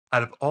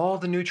Out of all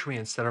the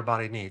nutrients that our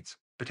body needs,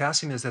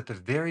 potassium is at the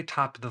very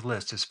top of the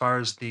list as far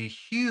as the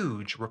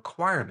huge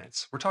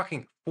requirements. We're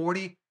talking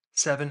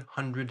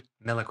 4,700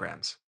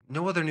 milligrams.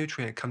 No other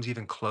nutrient comes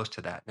even close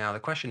to that. Now, the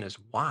question is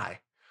why?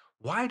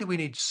 Why do we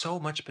need so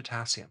much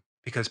potassium?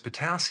 Because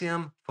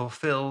potassium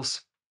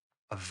fulfills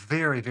a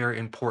very, very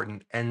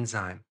important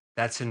enzyme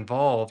that's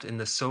involved in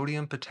the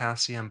sodium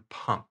potassium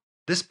pump.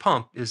 This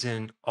pump is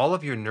in all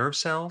of your nerve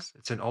cells,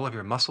 it's in all of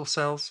your muscle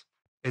cells.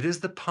 It is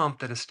the pump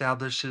that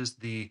establishes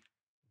the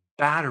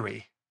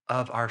battery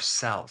of our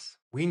cells.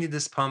 We need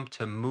this pump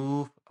to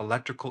move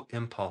electrical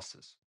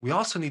impulses. We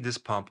also need this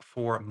pump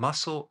for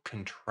muscle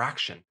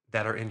contraction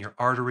that are in your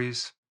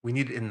arteries. We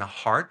need it in the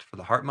heart for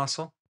the heart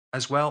muscle,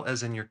 as well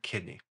as in your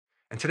kidney.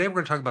 And today we're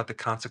going to talk about the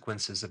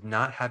consequences of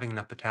not having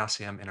enough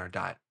potassium in our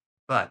diet.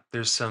 But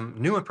there's some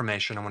new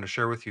information I want to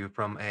share with you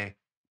from a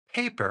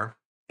paper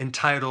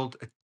entitled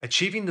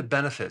Achieving the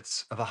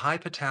Benefits of a High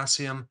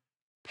Potassium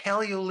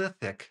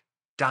Paleolithic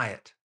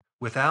Diet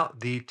Without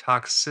the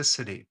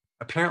Toxicity.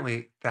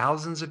 Apparently,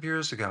 thousands of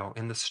years ago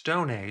in the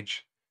Stone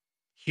Age,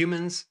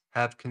 humans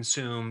have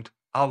consumed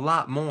a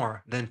lot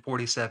more than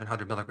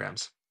 4,700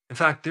 milligrams. In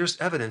fact, there's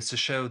evidence to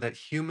show that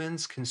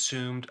humans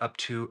consumed up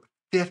to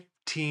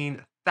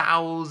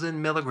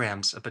 15,000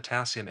 milligrams of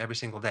potassium every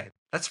single day.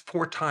 That's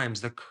 4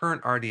 times the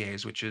current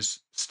RDAs, which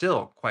is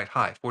still quite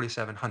high,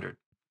 4,700.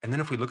 And then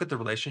if we look at the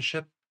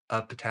relationship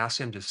of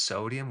potassium to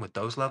sodium with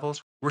those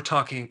levels, we're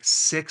talking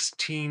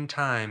 16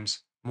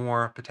 times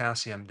more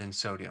potassium than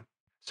sodium.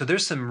 So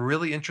there's some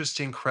really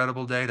interesting,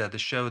 credible data to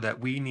show that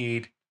we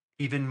need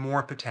even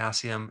more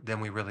potassium than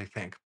we really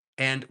think.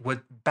 And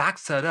what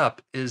backs that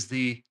up is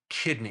the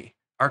kidney.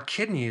 Our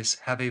kidneys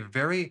have a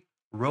very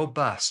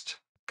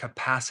robust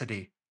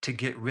capacity to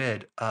get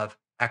rid of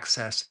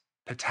excess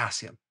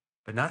potassium,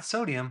 but not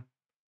sodium,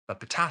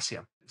 but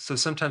potassium. So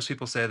sometimes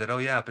people say that, oh,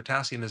 yeah,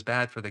 potassium is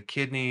bad for the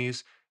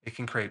kidneys, it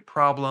can create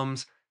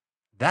problems.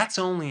 That's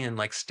only in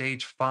like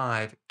stage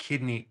 5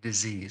 kidney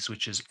disease,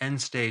 which is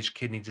end stage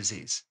kidney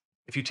disease.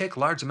 If you take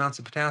large amounts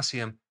of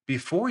potassium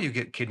before you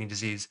get kidney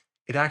disease,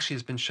 it actually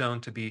has been shown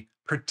to be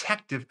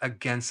protective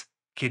against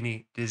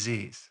kidney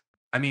disease.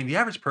 I mean, the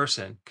average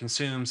person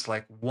consumes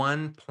like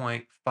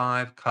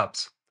 1.5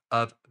 cups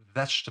of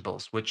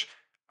vegetables, which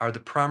are the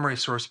primary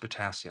source of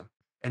potassium.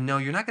 And no,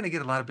 you're not going to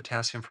get a lot of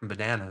potassium from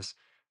bananas.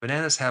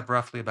 Bananas have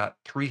roughly about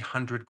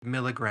 300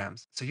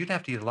 milligrams. So you'd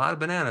have to eat a lot of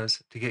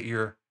bananas to get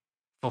your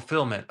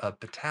fulfillment of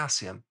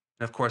potassium.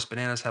 And of course,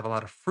 bananas have a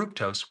lot of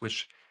fructose,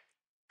 which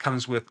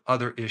comes with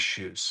other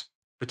issues.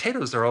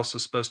 Potatoes are also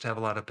supposed to have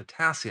a lot of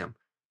potassium,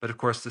 but of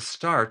course, the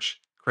starch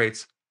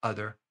creates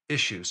other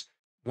issues.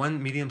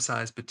 One medium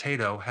sized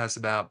potato has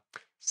about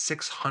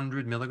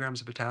 600 milligrams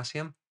of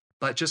potassium,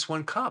 but just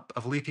 1 cup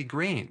of leafy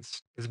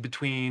greens is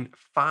between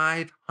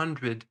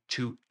 500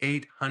 to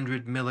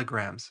 800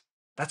 milligrams.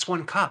 That's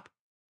 1 cup.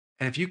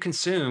 And if you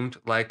consumed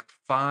like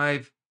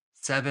 5,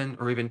 7,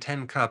 or even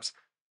 10 cups,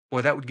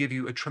 boy, that would give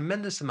you a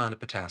tremendous amount of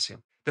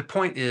potassium. The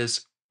point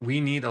is,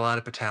 we need a lot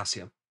of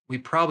potassium. We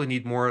probably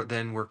need more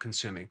than we're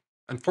consuming.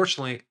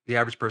 Unfortunately, the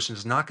average person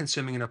is not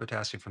consuming enough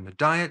potassium from the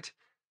diet.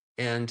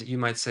 And you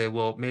might say,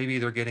 well, maybe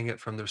they're getting it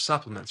from their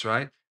supplements,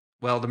 right?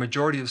 Well, the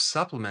majority of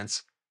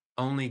supplements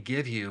only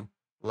give you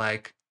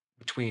like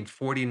between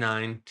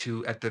 49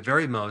 to, at the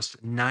very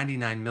most,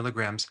 99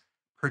 milligrams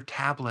per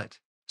tablet.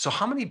 So,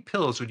 how many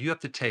pills would you have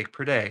to take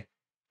per day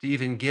to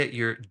even get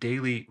your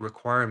daily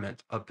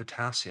requirement of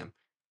potassium?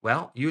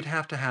 Well, you'd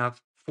have to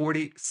have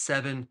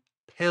 47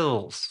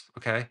 pills,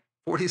 okay?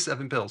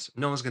 47 pills.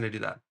 No one's going to do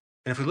that.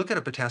 And if we look at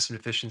a potassium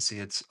deficiency,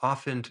 it's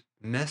often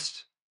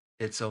missed,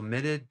 it's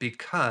omitted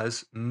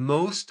because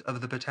most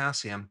of the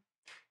potassium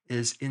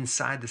is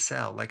inside the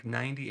cell, like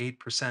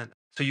 98%.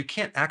 So you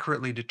can't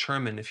accurately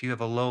determine if you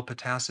have a low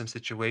potassium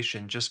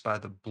situation just by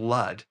the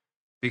blood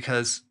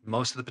because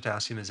most of the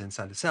potassium is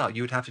inside the cell.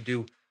 You would have to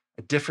do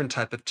a different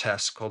type of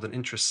test called an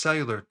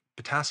intracellular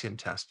potassium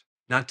test.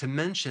 Not to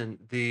mention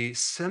the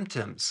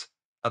symptoms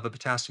of a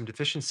potassium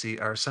deficiency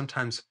are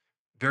sometimes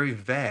very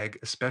vague,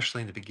 especially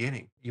in the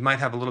beginning. You might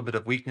have a little bit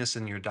of weakness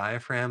in your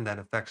diaphragm that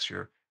affects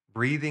your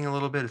breathing a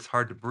little bit. It's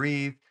hard to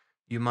breathe.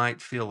 You might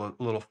feel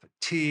a little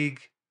fatigue.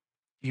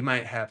 You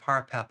might have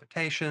heart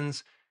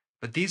palpitations,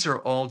 but these are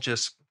all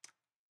just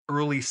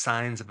early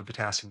signs of a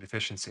potassium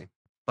deficiency.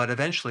 But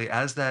eventually,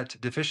 as that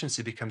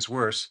deficiency becomes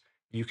worse,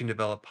 you can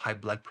develop high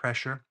blood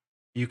pressure.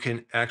 You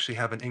can actually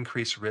have an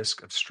increased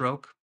risk of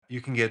stroke.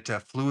 You can get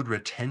fluid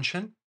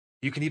retention.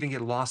 You can even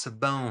get loss of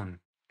bone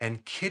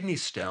and kidney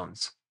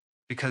stones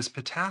because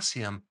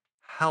potassium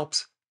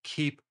helps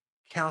keep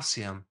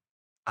calcium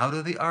out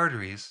of the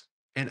arteries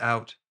and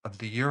out of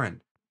the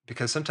urine.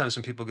 Because sometimes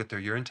when people get their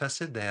urine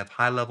tested, they have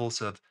high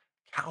levels of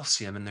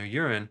calcium in their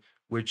urine,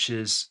 which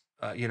is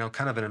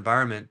kind of an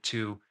environment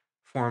to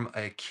form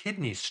a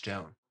kidney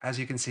stone. As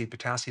you can see,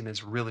 potassium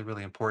is really,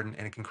 really important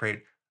and it can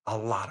create a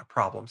lot of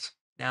problems.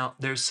 Now,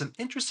 there's some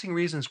interesting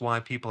reasons why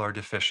people are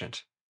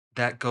deficient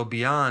that go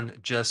beyond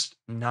just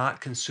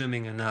not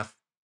consuming enough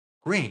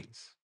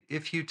greens.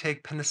 If you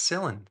take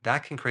penicillin,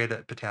 that can create a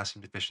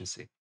potassium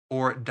deficiency.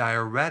 or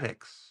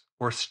diuretics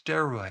or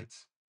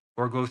steroids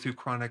or go through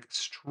chronic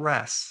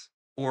stress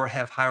or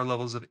have higher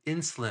levels of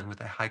insulin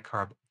with a high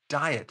carb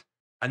diet.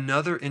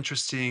 Another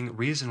interesting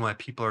reason why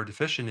people are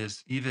deficient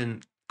is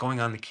even going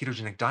on the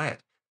ketogenic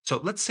diet. So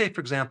let's say, for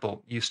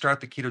example, you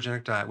start the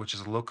ketogenic diet, which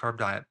is a low carb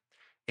diet,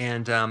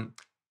 and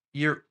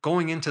you're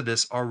going into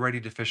this already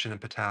deficient in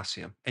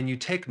potassium, and you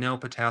take no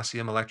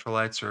potassium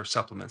electrolytes or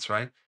supplements,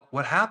 right?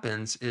 What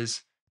happens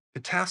is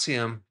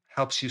potassium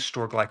helps you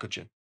store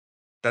glycogen.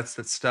 That's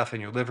that stuff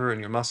in your liver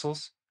and your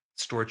muscles,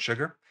 stored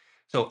sugar.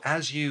 So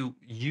as you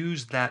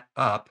use that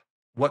up,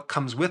 what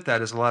comes with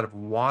that is a lot of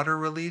water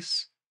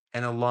release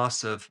and a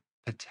loss of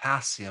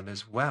potassium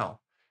as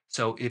well.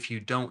 So if you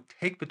don't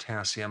take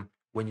potassium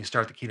when you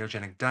start the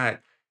ketogenic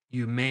diet,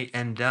 you may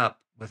end up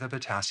with a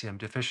potassium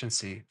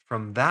deficiency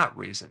from that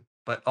reason.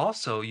 But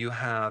also, you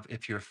have,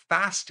 if you're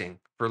fasting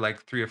for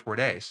like 3 or 4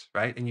 days,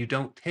 right, and you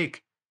don't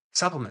take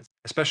supplements,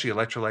 especially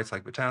electrolytes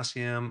like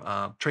potassium,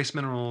 trace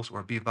minerals,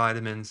 or B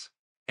vitamins,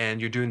 and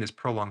you're doing this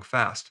prolonged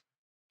fast,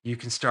 you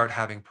can start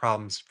having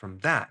problems from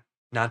that.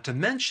 Not to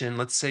mention,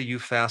 let's say you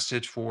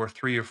fasted for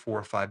 3 or 4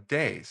 or 5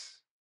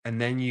 days, and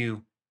then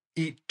you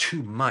eat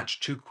too much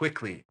too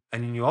quickly,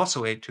 and then you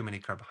also ate too many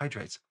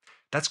carbohydrates.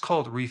 That's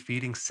called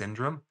refeeding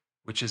syndrome,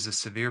 which is a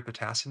severe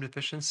potassium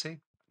deficiency.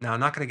 Now, I'm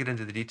not going to get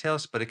into the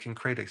details, but it can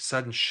create a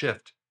sudden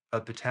shift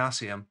of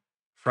potassium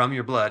from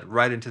your blood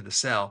right into the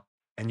cell,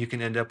 and you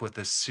can end up with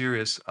a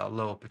serious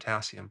low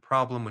potassium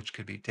problem, which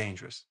could be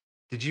dangerous.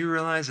 Did you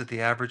realize that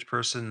the average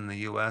person in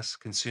the US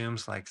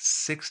consumes like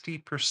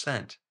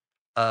 60%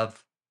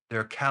 of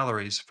their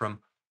calories from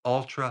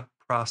ultra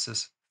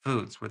processed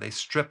foods where they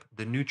strip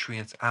the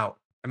nutrients out?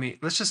 I mean,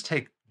 let's just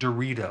take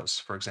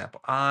Doritos, for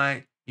example.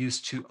 I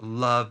used to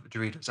love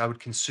Doritos. I would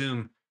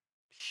consume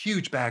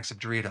huge bags of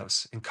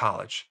Doritos in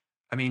college.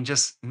 I mean,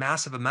 just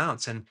massive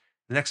amounts. And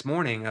the next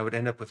morning, I would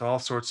end up with all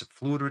sorts of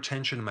fluid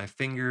retention in my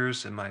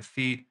fingers and my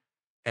feet.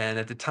 And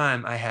at the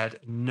time, I had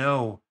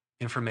no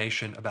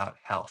information about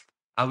health.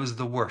 I was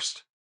the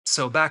worst.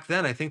 So back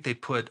then, I think they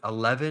put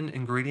 11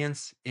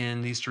 ingredients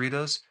in these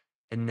Doritos.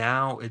 And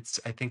now it's,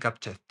 I think, up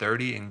to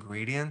 30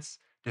 ingredients,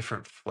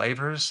 different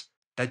flavors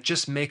that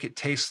just make it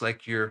taste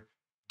like you're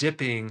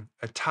dipping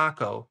a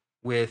taco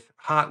with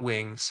hot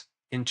wings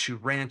into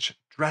ranch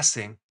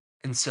dressing.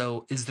 And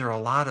so, is there a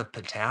lot of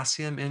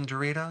potassium in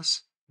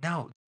Doritos?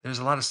 No, there's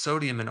a lot of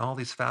sodium in all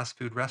these fast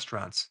food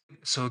restaurants.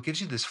 So, it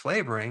gives you this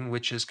flavoring,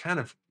 which is kind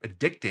of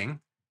addicting.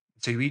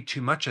 So, you eat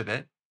too much of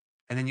it,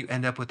 and then you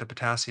end up with a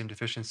potassium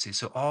deficiency.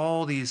 So,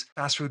 all these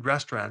fast food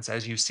restaurants,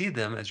 as you see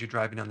them as you're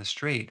driving down the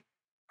street,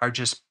 are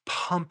just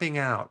pumping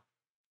out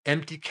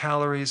empty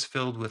calories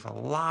filled with a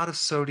lot of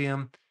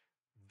sodium,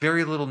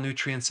 very little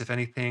nutrients, if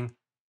anything,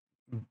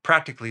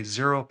 practically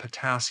zero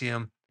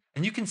potassium.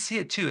 And you can see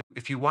it too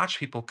if you watch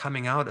people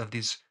coming out of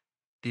these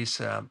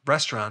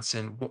restaurants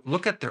and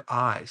look at their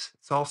eyes.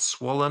 It's all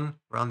swollen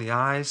around the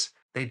eyes.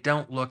 They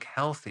don't look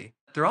healthy.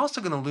 They're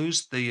also going to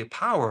lose the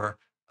power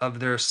of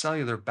their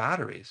cellular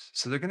batteries.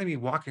 So they're going to be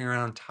walking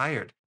around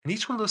tired. And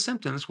each one of those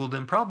symptoms will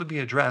then probably be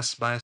addressed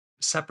by a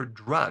separate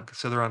drug.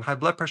 So they're on high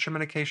blood pressure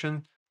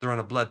medication, they're on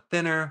a blood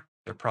thinner,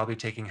 they're probably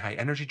taking high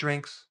energy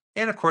drinks,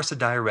 and of course, a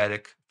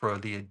diuretic for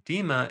the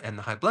edema and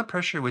the high blood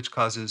pressure, which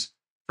causes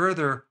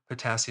further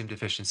potassium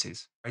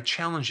deficiencies. I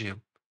challenge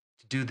you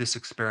to do this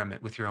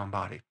experiment with your own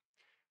body.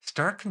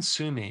 Start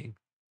consuming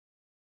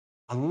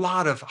a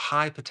lot of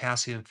high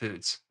potassium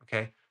foods,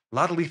 okay? A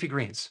lot of leafy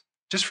greens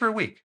just for a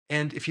week.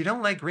 And if you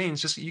don't like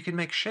greens, just you can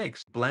make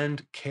shakes.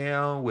 Blend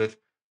kale with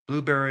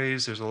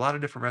blueberries. There's a lot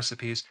of different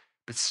recipes,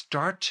 but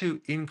start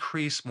to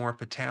increase more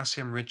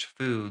potassium rich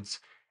foods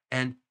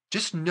and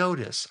just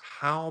notice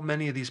how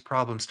many of these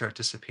problems start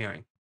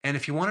disappearing. And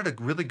if you wanted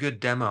a really good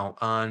demo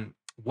on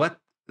what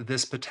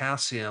this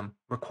potassium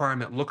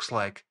requirement looks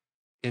like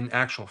in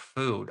actual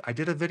food, I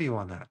did a video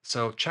on that.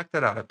 So check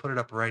that out. I put it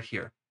up right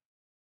here.